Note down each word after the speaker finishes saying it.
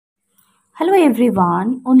Hello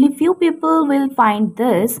everyone. Only few people will find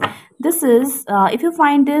this. If you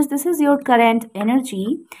find this is your current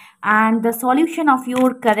energy and the solution of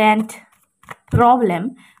your current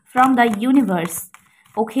problem from the universe.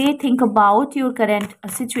 Okay, think about your current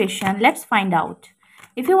situation. Let's find out.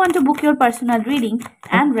 If you want to book your personal reading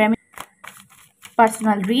and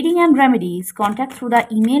remedies, contact through the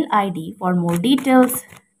email ID. For more details,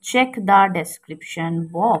 check the description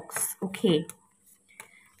box. Okay,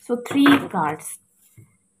 so three cards.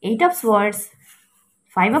 Eight of Swords,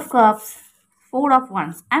 Five of Cups, Four of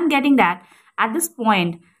Wands. I'm getting that at this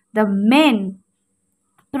point, the main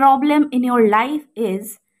problem in your life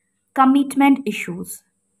is commitment issues.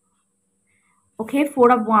 Okay,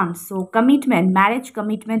 Four of Wands. So commitment, marriage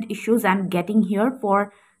commitment issues I'm getting here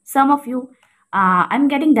for some of you. I'm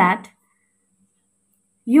getting that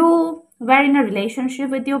you were in a relationship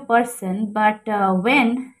with your person, but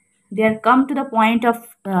when they come to the point of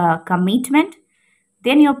commitment,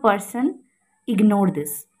 then your person ignore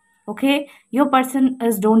this. Okay, your person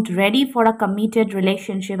is don't ready for a committed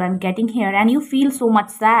relationship. I'm getting here, and you feel so much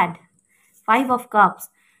sad. Five of Cups,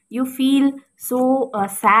 you feel so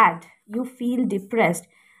sad, you feel depressed,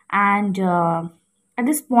 and at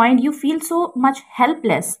this point you feel so much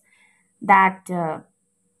helpless that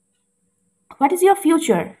what is your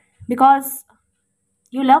future, because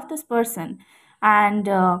you love this person, and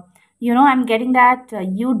I'm getting that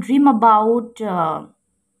you dream about a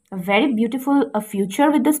very beautiful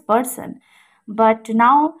future with this person, but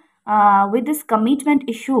now with this commitment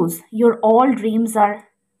issues, your all dreams are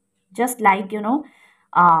just like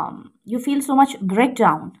you feel so much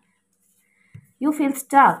breakdown, you feel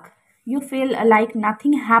stuck, you feel like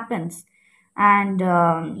nothing happens, and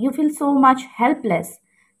you feel so much helpless.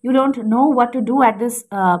 You don't know what to do at this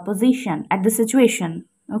position, at this situation.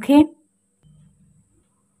 Okay,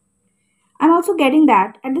 I'm also getting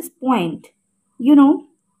that at this point,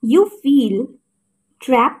 you feel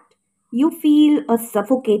trapped, you feel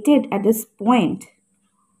suffocated at this point,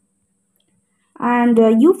 and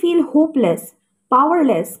you feel hopeless,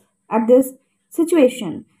 powerless at this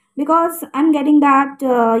situation, because I'm getting that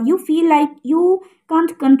you feel like you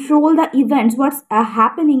can't control the events, what's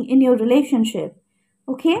happening in your relationship.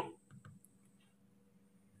 Okay,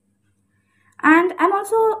 and I'm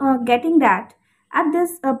also getting that at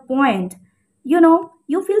this point,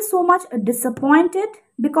 you feel so much disappointed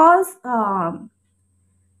because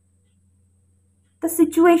the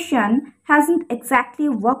situation hasn't exactly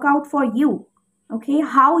worked out for you. Okay,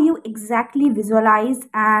 how you exactly visualized,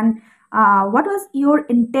 and what was your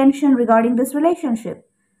intention regarding this relationship.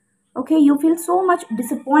 Okay, you feel so much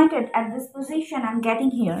disappointed at this position I'm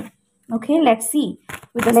getting here. Okay, let's see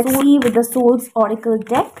with the soul's oracle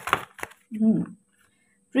deck.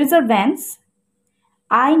 Perseverance.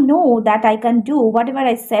 I know that I can do whatever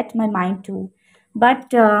I set my mind to.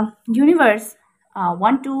 But universe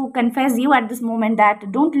want to confess you at this moment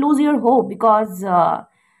that don't lose your hope, because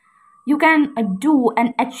you can do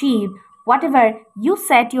and achieve whatever you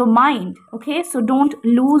set your mind. Okay, so don't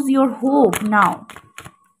lose your hope now.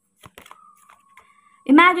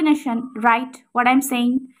 Imagination, right? What I'm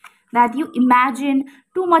saying, that you imagine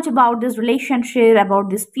too much about this relationship, about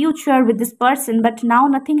this future with this person, but now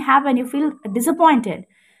nothing happened, you feel disappointed.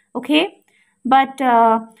 Okay, but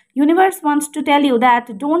universe wants to tell you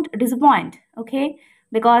that don't disappoint. Okay,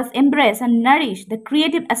 because embrace and nourish the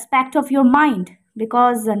creative aspect of your mind,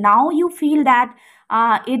 because now you feel that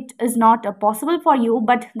it is not possible for you,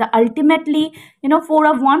 but the ultimately, Four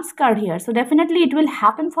of Wands card here, so definitely it will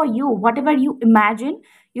happen for you. Whatever you imagine,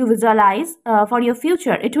 you visualize for your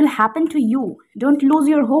future, it will happen to you. Don't lose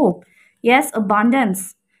your hope. Yes,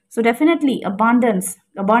 abundance. So definitely abundance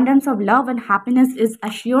of love and happiness is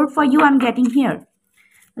assured for you, I'm getting here.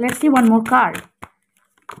 Let's see one more card.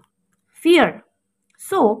 Fear.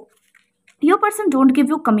 So your person don't give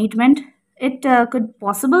you commitment. It could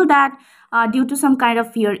possible that due to some kind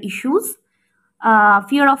of fear issues,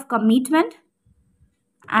 fear of commitment,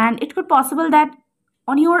 and it could possible that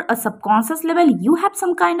on your subconscious level you have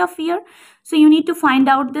some kind of fear. So you need to find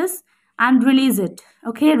out this and release it.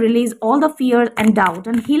 Okay, release all the fear and doubt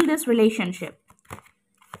and heal this relationship.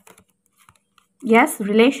 Yes,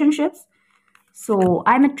 relationships. So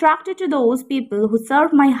I'm attracted to those people who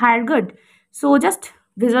serve my higher good. So just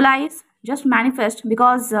visualize, just manifest,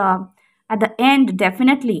 because at the end,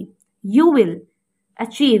 definitely you will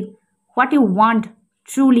achieve what you want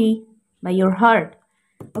truly by your heart.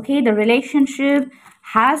 Okay, the relationship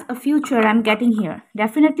has a future, I'm getting here.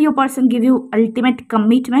 Definitely your person give you ultimate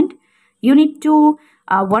commitment. You need to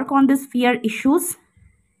work on this fear issues.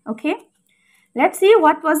 Okay, Let's see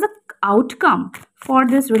what was the outcome for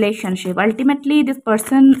this relationship. Ultimately, this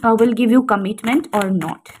person will give you commitment or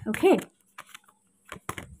not. Okay.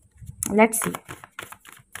 Let's see.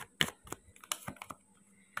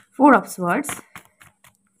 Four of Swords.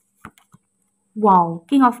 Wow.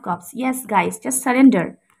 King of Cups. Yes, guys, just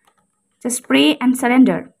surrender. Just pray and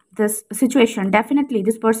surrender this situation. Definitely,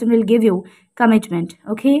 this person will give you commitment.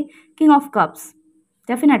 Okay. King of Cups.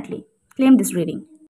 Definitely. Claim this reading.